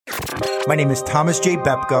My name is Thomas J.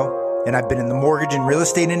 Bepko, and I've been in the mortgage and real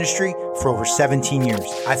estate industry for over 17 years.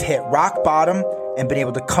 I've hit rock bottom and been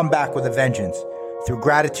able to come back with a vengeance through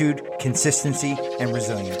gratitude, consistency, and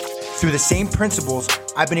resilience. Through the same principles,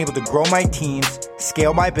 I've been able to grow my teams,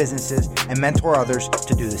 scale my businesses, and mentor others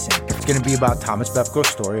to do the same. It's going to be about Thomas Bepko's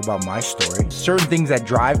story, about my story, certain things that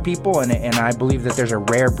drive people, and I believe that there's a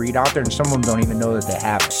rare breed out there, and some of them don't even know that they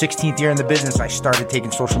have. 16th year in the business, I started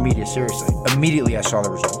taking social media seriously. Immediately, I saw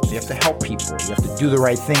the results. You have to help people. You have to do the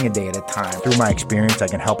right thing a day at a time. Through my experience, I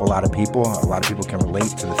can help a lot of people. A lot of people can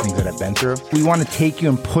relate to the things that I've been through. We want to take you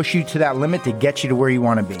and push you to that limit to get you to where you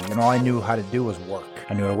want to be, and all I knew how to do was work.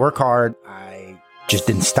 I knew how to work hard. I just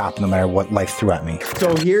didn't stop no matter what life threw at me.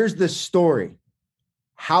 So here's the story.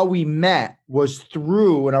 How we met was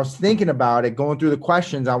through, when I was thinking about it, going through the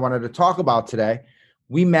questions I wanted to talk about today,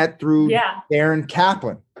 we met through Darren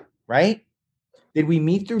Kaplan, right? Did we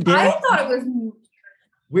meet through Darren? I thought it was...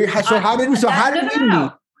 How did we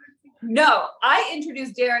meet? No, I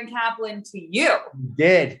introduced Darren Kaplan to you. You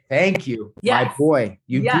did. Thank you. Yes. My boy.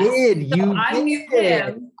 You did. So I knew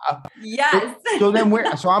him. Yes.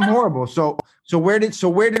 So I'm horrible. So where did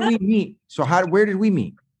we meet? Where did we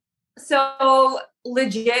meet? So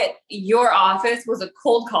legit, your office was a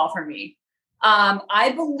cold call for me.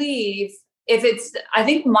 I believe I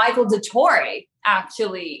think Michael DeTore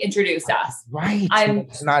actually introduced us. Right.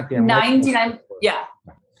 It's not Darren. 99. Yeah.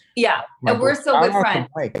 Yeah. Michael, and we're still good friends.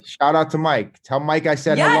 Shout out to Mike. Tell Mike I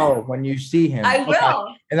said hello when you see him. I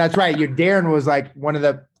will. And that's right. Your Darren was like one of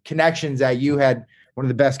the connections that you had, one of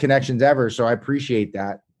the best connections ever. So I appreciate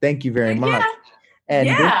that. Thank you very much. And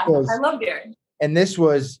I love Darren. And this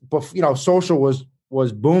was, social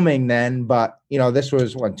was booming then, but this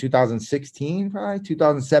was 2016, probably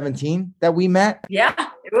 2017 that we met. Yeah.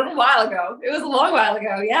 It was a while ago. It was a long while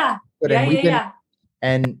ago. Yeah.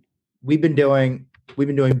 And we've been doing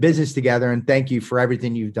business together, and thank you for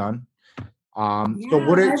everything you've done.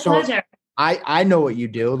 Pleasure. I know what you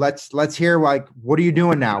do. Let's hear, what are you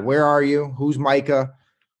doing now? Where are you? Who's Micah?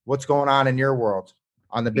 What's going on in your world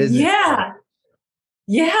on the business?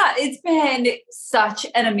 Yeah, it's been such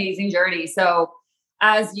an amazing journey. So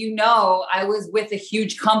as you know, I was with a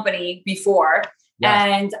huge company before.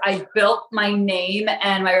 And I built my name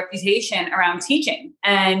and my reputation around teaching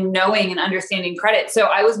and knowing and understanding credit. So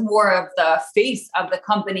I was more of the face of the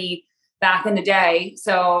company back in the day.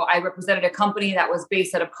 So I represented a company that was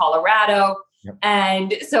based out of Colorado. Yep.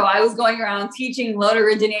 And so I was going around teaching loan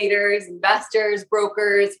originators, investors,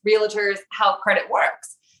 brokers, realtors, how credit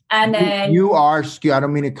works. And then you are, I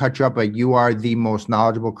don't mean to cut you up, but you are the most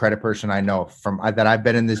knowledgeable credit person I know that I've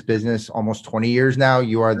been in this business almost 20 years now.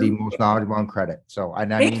 You are the most knowledgeable on credit. So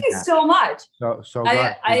thank you so much.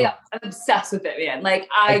 I'm obsessed with it, man.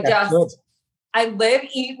 I live,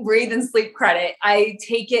 eat, breathe, and sleep credit. I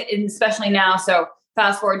take it, and especially now. So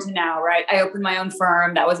fast forward to now, right? I opened my own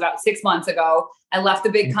firm. That was about 6 months ago. I left the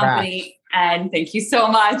big company, and thank you so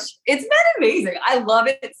much. It's been amazing. I love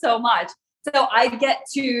it so much. So I get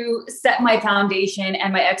to set my foundation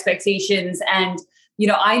and my expectations. And,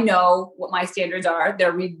 I know what my standards are.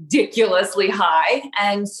 They're ridiculously high.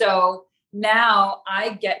 And so now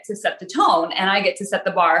I get to set the tone, and I get to set the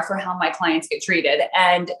bar for how my clients get treated.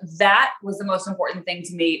 And that was the most important thing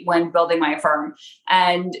to me when building my firm.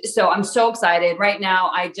 And so I'm so excited. Right now,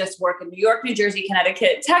 I just work in New York, New Jersey,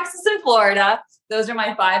 Connecticut, Texas, and Florida. Those are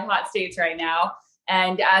my 5 hot states right now.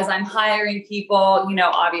 And as I'm hiring people,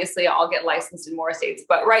 obviously I'll get licensed in more states.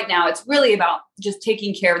 But right now it's really about just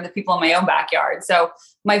taking care of the people in my own backyard. So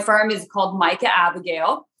my firm is called Micah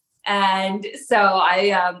Abigail. And so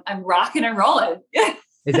I'm rocking and rolling.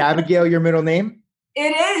 Is Abigail your middle name?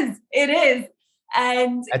 It is.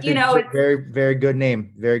 And, it's a very, very good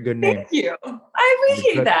name. Very good name. Thank you. I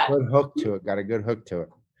appreciate that. Good hook to it. Got a good hook to it.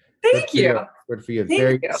 Thank you. Good for you.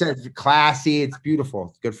 It's classy. It's beautiful.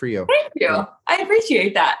 It's good for you. Thank you. I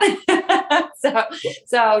appreciate that.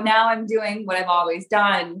 So now I'm doing what I've always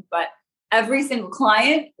done, but every single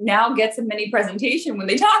client now gets a mini presentation when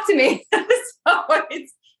they talk to me. So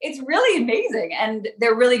it's really amazing, and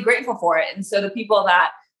they're really grateful for it. And so the people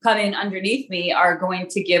that come in underneath me are going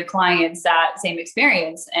to give clients that same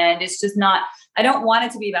experience. And it's just not, I don't want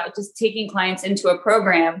it to be about just taking clients into a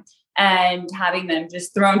program and having them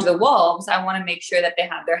just thrown to the wolves. I want to make sure that they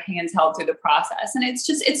have their hands held through the process. And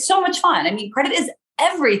it's so much fun. I mean, credit is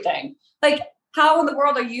everything. Like, how in the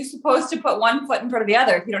world are you supposed to put one foot in front of the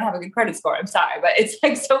other if you don't have a good credit score? I'm sorry, but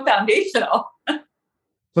it's so foundational.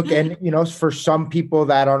 Look, and for some people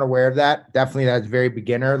that aren't aware of that, definitely that's very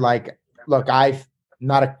beginner. Look, I've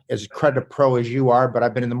not as credit pro as you are, but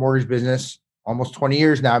I've been in the mortgage business almost 20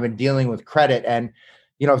 years now. I've been dealing with credit, and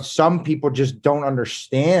some people just don't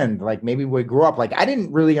understand, like maybe we grew up, like I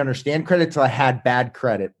didn't really understand credit till I had bad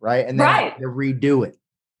credit. Right. And then I had to redo it,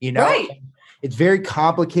 Right. It's very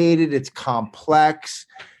complicated. It's complex.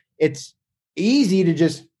 It's easy to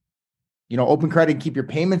just, open credit and keep your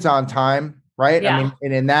payments on time. Right. Yeah. I mean,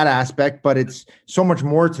 and in that aspect, but it's so much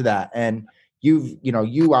more to that. And you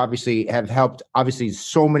obviously have helped, obviously,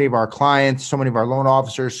 so many of our clients, so many of our loan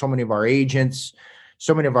officers, so many of our agents,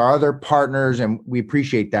 so many of our other partners, and we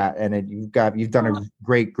appreciate that. And you've done a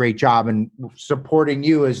great job, and supporting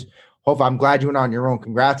you is hope. I'm glad you went on your own.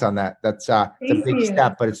 Congrats on that. That's it's a big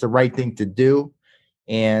step, but it's the right thing to do.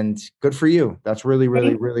 And good for you. That's really,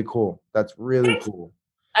 really, really cool. That's really cool.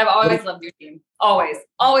 I've always loved your team. Always.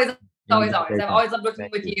 I've always loved working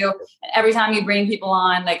with you. And every time you bring people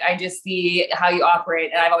on, like I just see how you operate,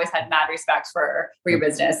 and I've always had mad respect for your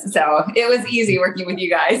business. So it was easy working with you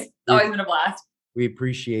guys. It's always been a blast. We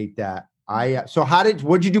appreciate that. So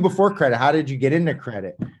what'd you do before credit? How did you get into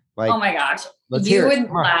credit? Like, oh my gosh, you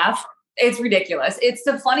would laugh. It's ridiculous. It's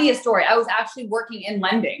the funniest story. I was actually working in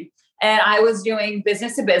lending, and I was doing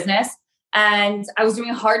business to business, and I was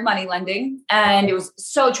doing hard money lending, and it was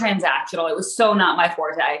so transactional. It was so not my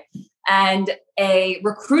forte. And a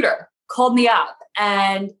recruiter called me up,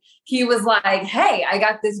 and he was like, hey, I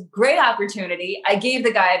got this great opportunity. I gave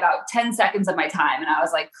the guy about 10 seconds of my time. And I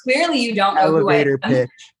was like, clearly you don't know Elevator who I am. Pitch.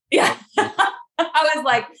 Yeah. I was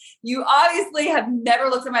like, you obviously have never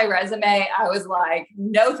looked at my resume. I was like,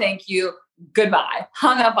 no, thank you. Goodbye.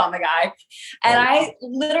 Hung up on the guy. And I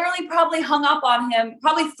literally probably hung up on him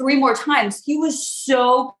probably 3 more times. He was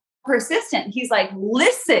so persistent. He's like,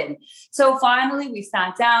 listen. So finally we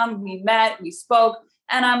sat down, we met, we spoke,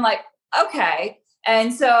 and I'm like, okay.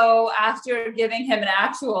 And so after giving him an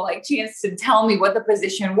actual chance to tell me what the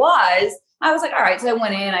position was, I was like, all right. So I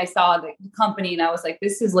went in, I saw the company, and I was like,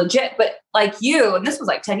 this is legit. But like you, and this was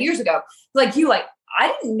 10 years ago,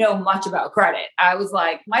 I didn't know much about credit. I was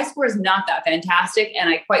like, my score is not that fantastic. And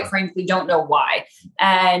I quite frankly don't know why.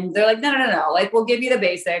 And they're like, no. We'll give you the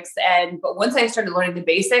basics. But once I started learning the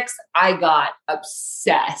basics, I got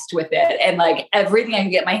obsessed with it. And everything I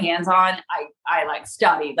could get my hands on, I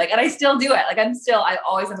studied, and I still do it. I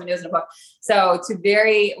always have my nose in a book. So to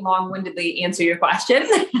very long-windedly answer your question,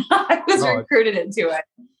 I was recruited into it.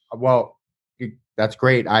 Well, that's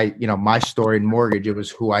great. My story in mortgage, it was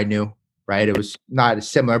who I knew. Right. It was not as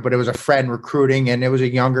similar, but it was a friend recruiting, and it was a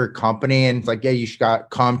younger company. And it's like, yeah, you should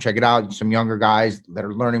come check it out. Some younger guys that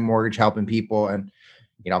are learning mortgage, helping people. And,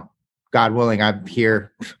 God willing, I'm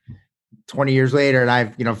here 20 years later, and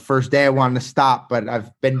I've, first day I wanted to stop, but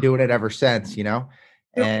I've been doing it ever since, and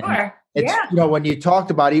it's, when you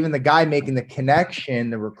talked about even the guy making the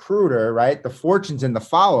connection, the recruiter, right, the fortunes in the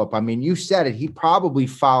follow-up. I mean, you said it, he probably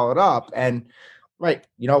followed up, and right.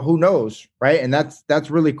 Who knows? Right. And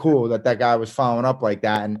that's really cool that guy was following up like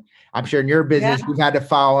that. And I'm sure in your business, you've had to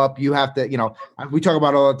follow up. You have to, we talk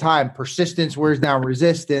about it all the time. Persistence wears down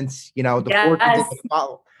resistance, fortunes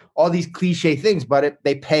follow, all these cliche things, but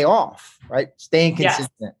they pay off, right? Staying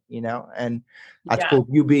consistent, and that's cool.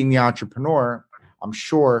 You being the entrepreneur, I'm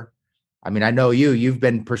sure. I mean, I know you've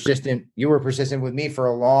been persistent. You were persistent with me for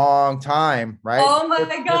a long time, right? Oh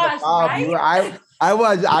my gosh. Right?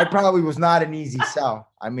 I probably was not an easy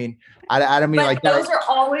sell. I mean, I don't mean but those are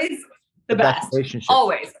always the best.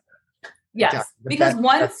 Always. Yes. Because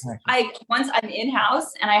once I'm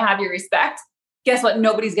in-house and I have your respect, guess what?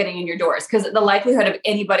 Nobody's getting in your doors, because the likelihood of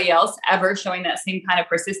anybody else ever showing that same kind of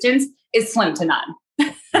persistence is slim to none.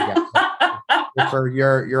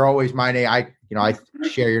 You're always my name. I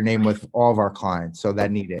share your name with all of our clients, so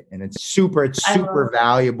that need it. And it's super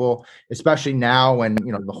valuable, especially now when,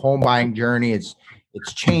 the home buying journey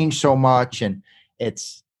it's changed so much, and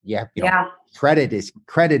it's, credit is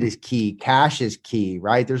key. Cash is key,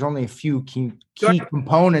 right? There's only a few key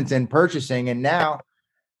components in purchasing. And now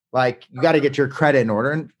you got to get your credit in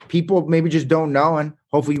order, and people maybe just don't know. And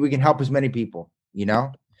hopefully we can help as many people,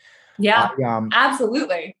 Yeah,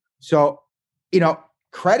 absolutely. So,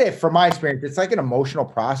 credit, from my experience, it's like an emotional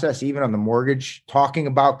process, even on the mortgage, talking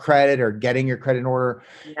about credit or getting your credit in order,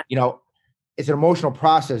 it's an emotional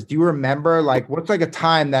process. Do you remember what's a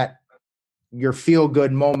time that your feel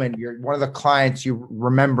good moment, you're one of the clients you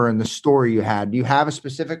remember in the story you had? Do you have a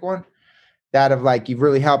specific one that of you've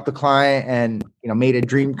really helped the client and, made a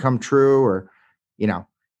dream come true, or,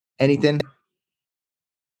 anything?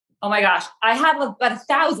 Oh my gosh. I have about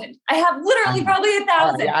 1,000. I have literally probably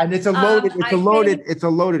 1,000. And it's a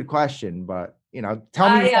loaded question, but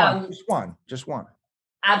tell me just one.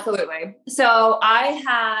 Absolutely. So I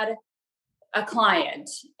had a client,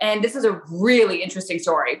 and this is a really interesting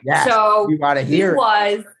story. Yes, so you got to hear.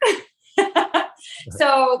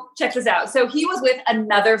 So check this out. So he was with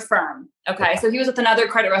another firm. Okay. So he was with another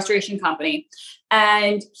credit restoration company,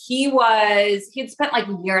 and he had spent like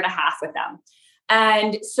a year and a half with them.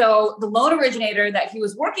 And so the loan originator that he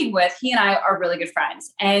was working with, he and I are really good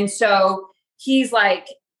friends. And so he's like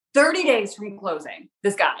 30 days from closing,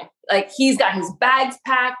 this guy, like he's got his bags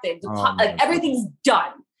packed, everything's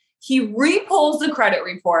done. He repulls the credit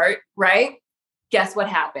report, right? Guess what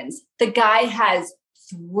happens? The guy has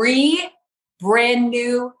 3 brand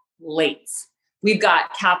new lates. We've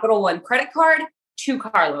got Capital One credit card, 2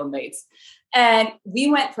 car loan lates. And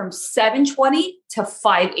we went from 720 to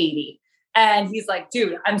 580. And he's like,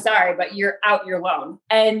 dude, I'm sorry, but you're out your loan.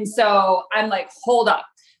 And so I'm like, hold up.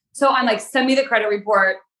 So I'm like, send me the credit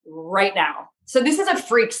report right now. So this is a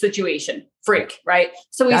freak situation. Freak, right?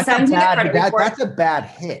 So he sends me the credit report. That's a bad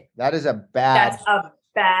hit. That is a bad. That's a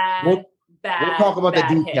bad. We'll talk about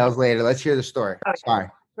the details later. Let's hear the story. Okay, sorry.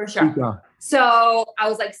 For sure. So I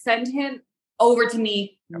was like, send him over to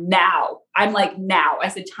me now. I'm like, now. I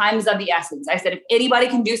said, time is of the essence. I said, if anybody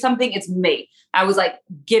can do something, it's me. I was like,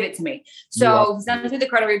 give it to me. So he sends me the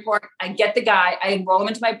credit report. I get the guy. I enroll him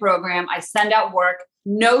into my program. I send out work.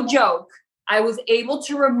 No joke. I was able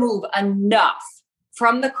to remove enough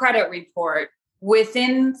from the credit report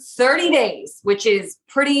within 30 days, which is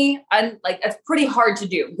that's pretty hard to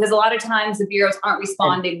do because a lot of times the bureaus aren't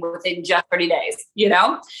responding within just 30 days,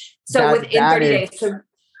 So within 30 days. So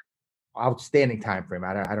outstanding time frame.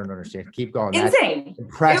 I don't understand. Keep going. Insane.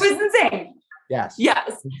 It was insane. Yes.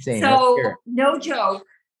 Insane. So no joke.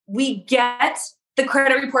 We get the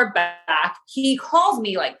credit report back. He calls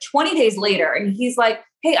me like 20 days later and he's like,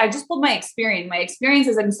 hey, I just pulled my Experian. My Experian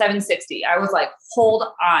is in 760. I was like, hold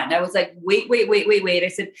on. I was like, wait. I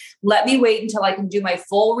said, let me wait until I can do my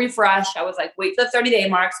full refresh. I was like, wait for the 30-day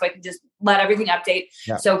mark so I can just let everything update.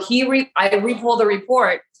 Yeah. So I re-pull the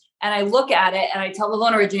report and I look at it and I tell the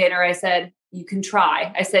loan originator, I said, you can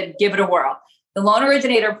try. I said, give it a whirl. The loan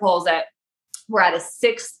originator pulls it. We're at a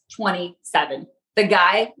 627. The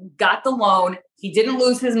guy got the loan. He didn't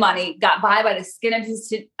lose his money, got by the skin of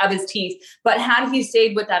his teeth. But had he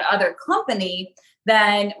stayed with that other company,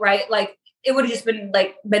 then, right, like it would have just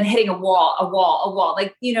been hitting a wall.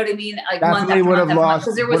 Like, you know what I mean? Like definitely would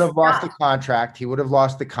have lost the contract. He would have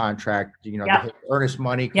lost the contract, the earnest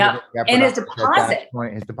money. And his deposit.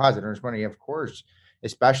 Earnest money, of course,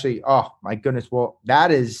 especially, oh my goodness. Well,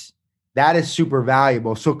 that is super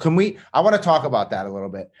valuable. So I want to talk about that a little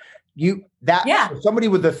bit. Somebody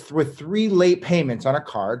with 3 late payments on a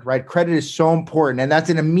card, right? Credit is so important, and that's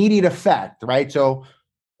an immediate effect, right? So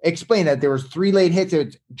explain that there was 3 late hits.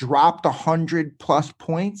 It dropped 100+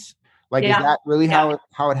 points. Like, is that really how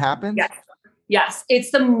it happens? Yes.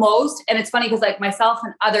 It's the most, and it's funny because like myself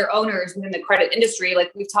and other owners within the credit industry,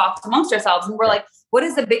 like we've talked amongst ourselves and we're like, what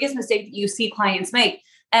is the biggest mistake that you see clients make?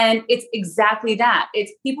 And it's exactly that.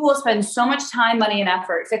 It's people will spend so much time, money, and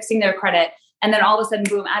effort fixing their credit. And then all of a sudden,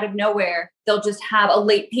 boom, out of nowhere, they'll just have a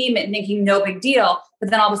late payment thinking no big deal.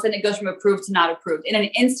 But then all of a sudden it goes from approved to not approved in an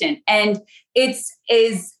instant. And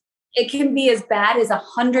it can be as bad as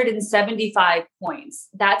 175 points.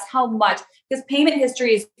 That's how much, because payment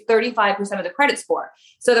history is 35% of the credit score.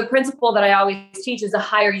 So the principle that I always teach is the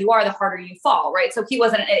higher you are, the harder you fall, right? So he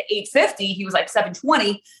wasn't at 850, he was like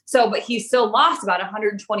 720. But he still lost about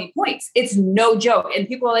 120 points. It's no joke. And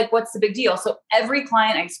people are like, what's the big deal? So every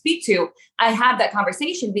client I speak to, I have that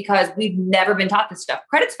conversation because we've never been taught this stuff.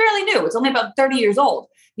 Credit's fairly new. It's only about 30 years old.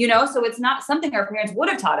 So it's not something our parents would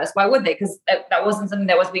have taught us. Why would they? Because that wasn't something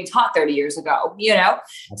that was being taught 30 years ago,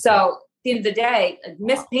 So at the end of the day,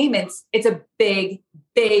 missed payments, it's a big,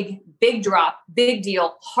 big, big drop, big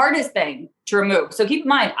deal, hardest thing to remove. So keep in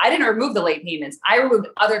mind, I didn't remove the late payments. I removed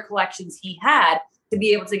other collections he had to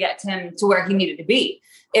be able to get him to where he needed to be.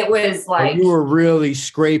 It was like, you were really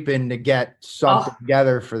scraping to get something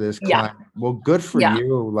together for this client. Yeah. Well, good for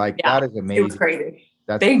you. That is amazing. It was crazy.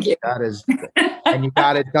 Thank you. That is, and you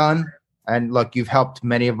got it done. And look, you've helped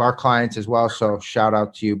many of our clients as well. So shout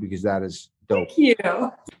out to you because that is dope. Thank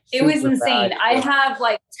you. It was insane. I have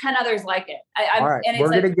like 10 others like it. All right. We're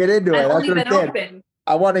going to get into it. I've only been open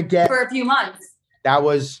I want to get for a few months. That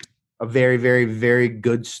was a very, very, very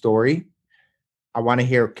good story. I want to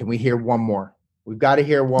hear, can we hear one more? We've got to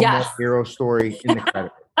hear one more hero story in the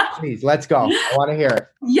credit. Please, let's go. I want to hear it.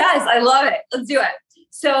 Yes, I love it. Let's do it.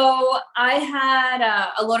 So I had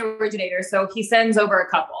a loan originator. So he sends over a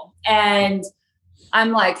couple and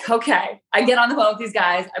I'm like, okay, I get on the phone with these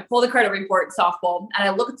guys. I pull the credit report softball and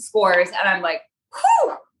I look at the scores and I'm like,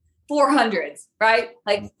 400s, right?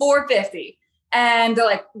 Like 450. And they're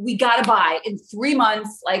like, we got to buy in 3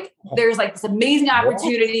 months. Like there's like this amazing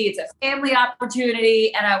opportunity. It's a family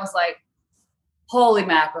opportunity. And I was like, holy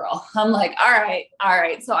mackerel. I'm like, all right.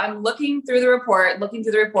 So I'm looking through the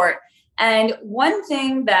report. And one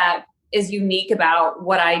thing that is unique about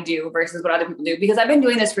what I do versus what other people do, because I've been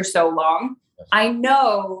doing this for so long, I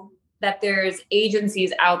know that there's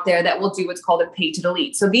agencies out there that will do what's called a pay to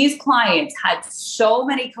delete. So these clients had so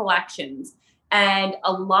many collections, and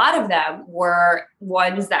a lot of them were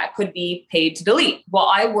ones that could be paid to delete.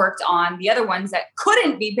 While I worked on the other ones that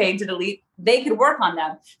couldn't be paid to delete, they could work on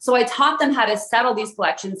them. So I taught them how to settle these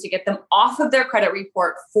collections to get them off of their credit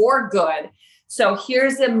report for good. So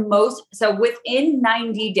so within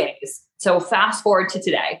 90 days, so fast forward to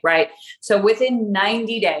today, right? So within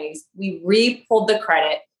 90 days, we re-pulled the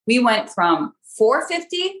credit. We went from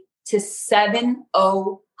 450 to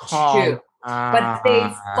 702, but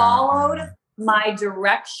they followed my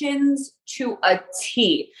directions to a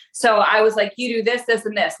T. So I was like, you do this, this,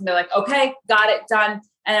 and this. And they're like, okay, got it, done.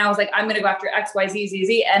 And I was like, I'm going to go after X, Y, Z, Z,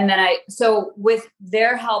 Z. And then so with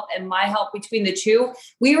their help and my help between the two,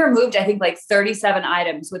 we removed, I think, like 37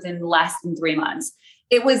 items within less than 3 months.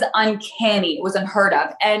 It was uncanny. It was unheard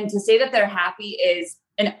of. And to say that they're happy is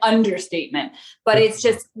an understatement, but it's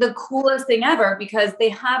just the coolest thing ever because they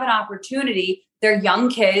have an opportunity. They're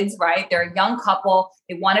young kids, right? They're a young couple.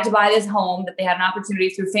 They wanted to buy this home that they had an opportunity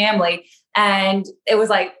through family. And it was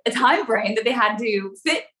like a time frame that they had to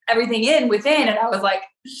fit everything in within. And I was like,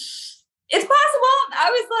 it's possible. I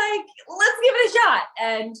was like, let's give it a shot.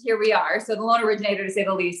 And here we are. So the loan originator, to say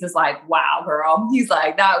the least, is like, wow, girl. He's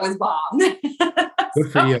like, that was bomb.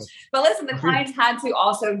 Good for you. But listen, the clients had to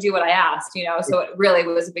also do what I asked, so it really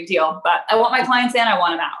was a big deal. But I want my clients in, I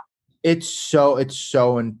want them out. It's so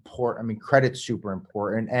important. I mean, credit's super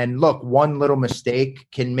important. And look, one little mistake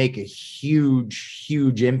can make a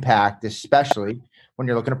huge impact, especially when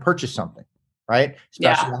you're looking to purchase something, right?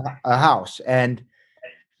 Especially a house. And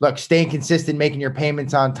look, staying consistent, making your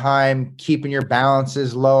payments on time, keeping your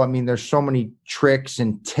balances low. I mean, there's so many tricks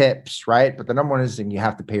and tips, right? But the number one is you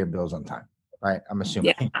have to pay your bills on time, right? I'm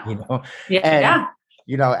assuming, you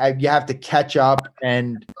have to catch up.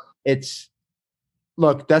 And that's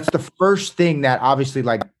the first thing that obviously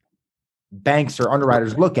like banks or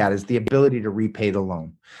underwriters look at is the ability to repay the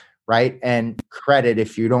loan, right? And credit,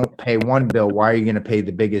 if you don't pay one bill, why are you going to pay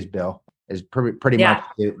the biggest bill is pretty much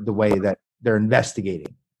the way that they're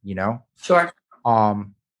investigating. Sure.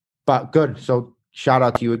 But good. So shout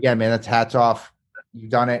out to you again, man. That's hats off. You've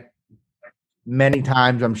done it many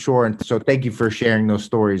times, I'm sure. And so thank you for sharing those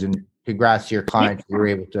stories and congrats to your clients who were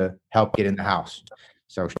able to help get in the house.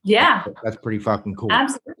 So that's pretty fucking cool.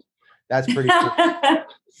 Absolutely. That's pretty cool.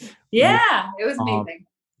 It was amazing.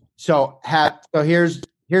 So here's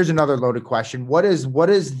another loaded question. What do you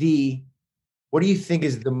think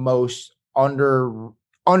is the most underused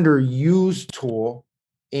tool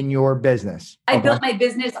in your business? I built my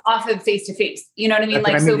business off of face-to-face. You know what I mean?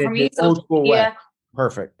 So for me, social media.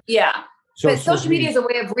 Perfect. Yeah. But social media is a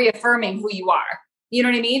way of reaffirming who you are. You know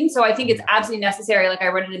what I mean? So I think it's absolutely necessary. Like I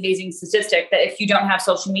read an amazing statistic that if you don't have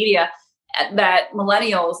social media, that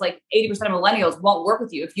millennials, like 80% of millennials won't work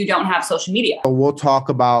with you if you don't have social media. So we'll talk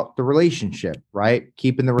about the relationship, right?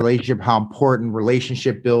 Keeping the relationship, how important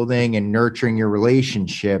relationship building and nurturing your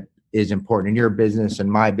relationship is important in your business and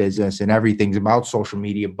my business, and everything's about social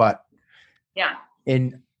media. But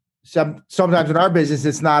sometimes in our business,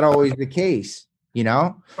 it's not always the case,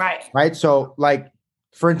 Right. So like,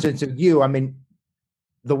 for instance, if you, I mean,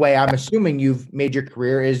 the way I'm assuming you've made your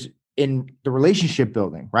career is in the relationship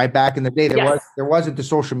building, right? Back in the day, there wasn't the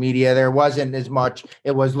social media. There wasn't as much.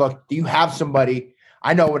 It was, look, do you have somebody?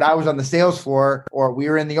 I know when I was on the sales floor or we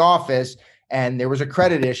were in the office and there was a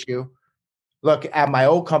credit issue. Look, at my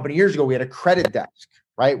old company years ago, we had a credit desk,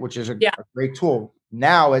 right? Which is a great tool.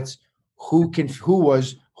 Now it's who can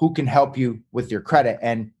help you with your credit.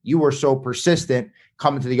 And you were so persistent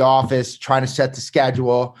coming to the office, trying to set the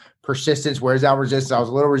schedule. Persistence wears out resistance. I was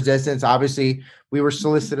a little resistant. Obviously, we were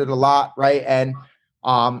solicited a lot, right? And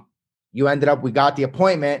you ended up, we got the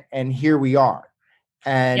appointment, and here we are.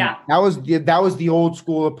 And that was the old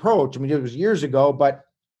school approach. I mean, it was years ago, but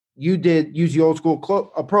you did use the old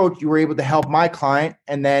school approach. You were able to help my client,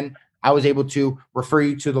 and then I was able to refer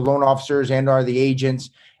you to the loan officers and or the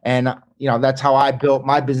agents. And that's how I built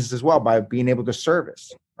my business as well, by being able to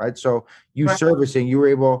service, right? So servicing, you were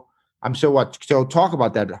able. So talk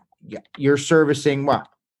about that. Yeah, you're servicing what?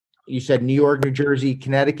 You said New York, New Jersey,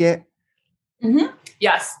 Connecticut. Mm-hmm.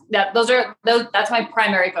 Yes, that's my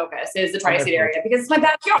primary focus is the Tri-State area because it's my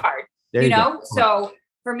backyard. So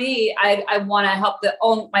for me, I want to help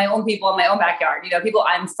my own people in my own backyard. People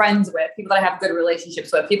I'm friends with, people that I have good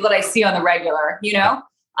relationships with, people that I see on the regular.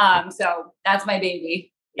 So that's my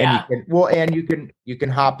baby. Yeah. And you can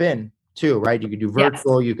hop in too, right? You could do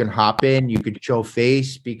virtual, you can hop in, you could show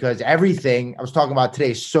face, because everything I was talking about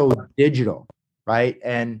today is so digital, right?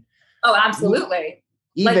 And absolutely.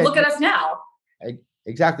 Even, like, look at us now.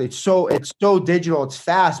 Exactly. It's so digital, it's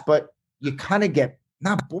fast, but you kind of get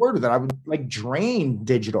not bored with it. I would like drain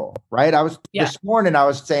digital, right? I was this morning, I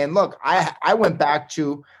was saying, look, I went back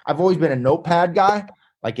to, I've always been a notepad guy,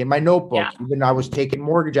 like in my notebook, even I was taking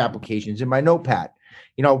mortgage applications in my notepad.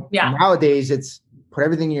 Nowadays it's put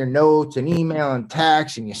everything in your notes and email and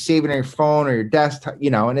text, and you save it on your phone or your desktop,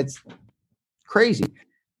 and it's crazy.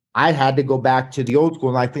 I had to go back to the old school,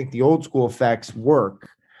 and I think the old school effects work.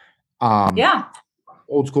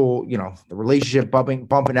 Old school, the relationship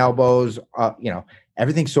bumping elbows,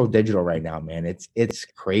 everything's so digital right now, man. It's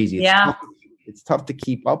crazy. It's tough to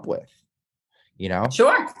keep up with,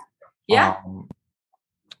 Sure. Yeah.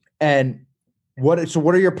 And what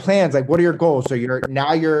are your plans? Like, what are your goals? So you're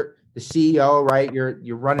the CEO, right?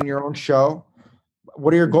 You're running your own show.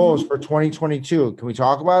 What are your goals for 2022? Can we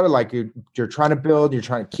talk about it? Like you're trying to build, you're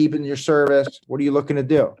trying to keep in your service. What are you looking to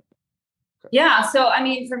do? Yeah. So, I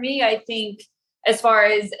mean, for me, I think as far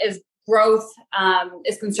as growth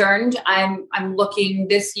is concerned, I'm looking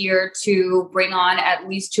this year to bring on at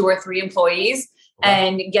least 2 or 3 employees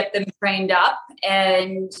and get them trained up.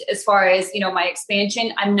 And as far as, my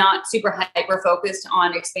expansion, I'm not super hyper focused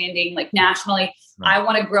on expanding like nationally. I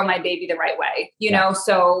want to grow my baby the right way,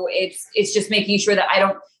 so it's just making sure that I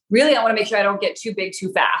want to make sure I don't get too big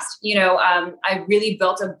too fast. I really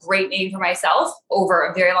built a great name for myself over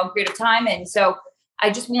a very long period of time. And so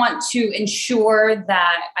I just want to ensure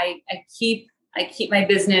that I keep my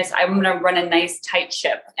business. I'm going to run a nice tight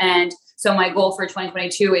ship. And so my goal for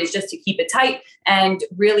 2022 is just to keep it tight and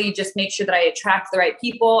really just make sure that I attract the right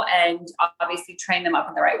people and obviously train them up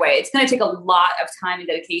in the right way. It's going to take a lot of time and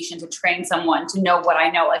dedication to train someone to know what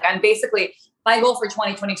I know. Like my goal for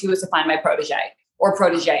 2022 is to find my protege or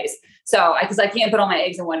proteges. So because I can't put all my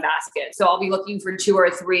eggs in one basket. So I'll be looking for 2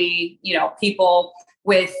 or 3, people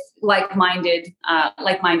with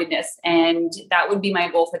like-mindedness. And that would be my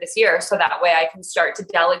goal for this year. So that way I can start to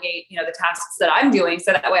delegate, the tasks that I'm doing.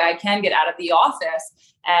 So that way I can get out of the office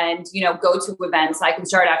and, go to events. I can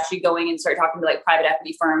start actually going and start talking to like private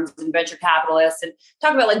equity firms and venture capitalists and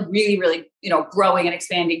talk about like really, really, growing and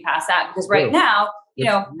expanding past that. Because right now,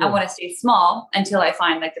 I want to stay small until I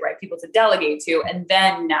find like the right people to delegate to. And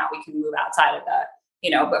then now we can move outside of that,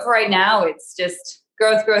 but for right now, it's just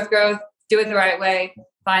growth, do it the right way,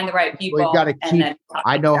 find the right people. Well, you got to keep,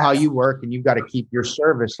 I know how you work, and you've got to keep your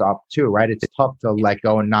service up too, right? It's tough to let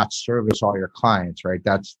go and not service all your clients, right?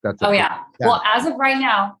 That's. Well, as of right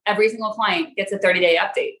now, every single client gets a 30-day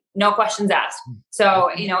update. No questions asked.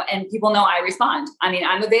 So, and people know I respond. I mean,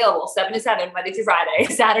 I'm available 7 to 7, Monday through Friday,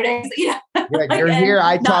 Saturdays, Yeah, you're here.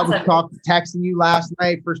 I talked texting you last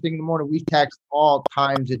night, first thing in the morning. We text all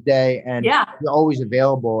times a day, and you're always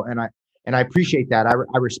available. And I appreciate that.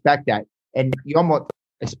 I respect that. And you almost,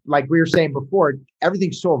 like we were saying before,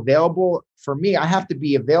 everything's so available. For me, I have to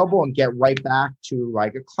be available and get right back to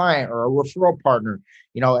like a client or a referral partner.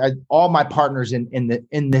 All my partners in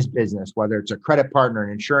this business, whether it's a credit partner,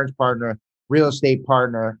 an insurance partner, real estate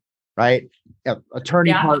partner, right,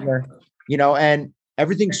 attorney partner, and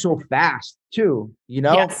everything's so fast too,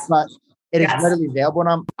 but it is readily available,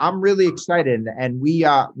 and I'm really excited, and we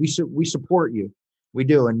support you. We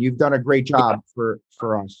do. And you've done a great job for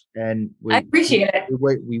us. And I appreciate it.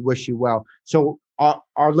 We wish you well. So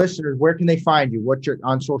our listeners, where can they find you? What's your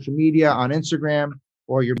on social media, on Instagram,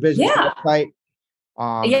 or your business website?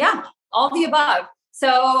 All the above.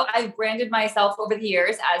 So I've branded myself over the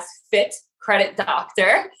years as Fit Credit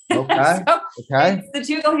Doctor. Okay. The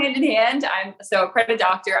two go hand in hand. I'm a credit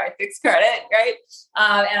doctor. I fix credit, right?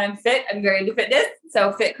 And I'm fit. I'm very into fitness.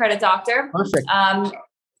 So Fit Credit Doctor. Perfect.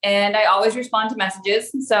 And I always respond to messages.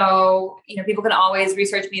 So, people can always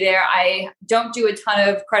research me there. I don't do a ton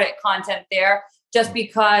of credit content there just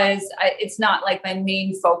because it's not like my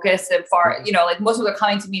main focus as far, like most people are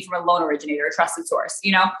coming to me from a loan originator, a trusted source,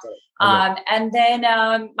 And then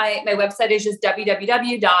my website is just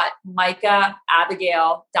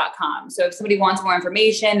www.micaabigail.com. So if somebody wants more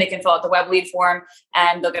information, they can fill out the web lead form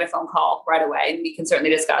and they'll get a phone call right away. And we can certainly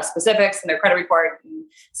discuss specifics in their credit report. And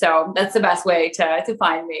so that's the best way to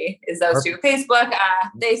find me is those two. Facebook,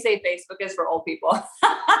 they say Facebook is for old people.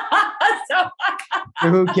 So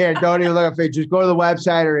who cares? Don't even look at Facebook. Just go to the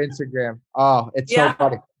website or Instagram. Oh, it's so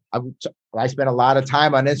funny. I spend a lot of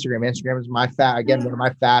time on Instagram. Instagram is one of my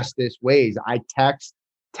fastest ways. I text,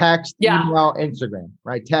 email, Instagram,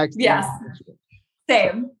 right? Text. Yes.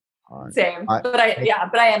 Same. Same. But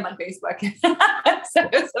I am on Facebook. So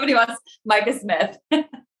if somebody wants Micah Smith.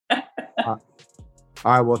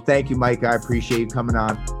 All right. Well, thank you, Micah. I appreciate you coming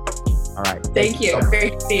on. All right. Thank you.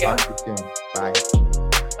 Great to see you. Talk to you soon. Bye.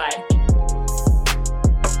 Bye.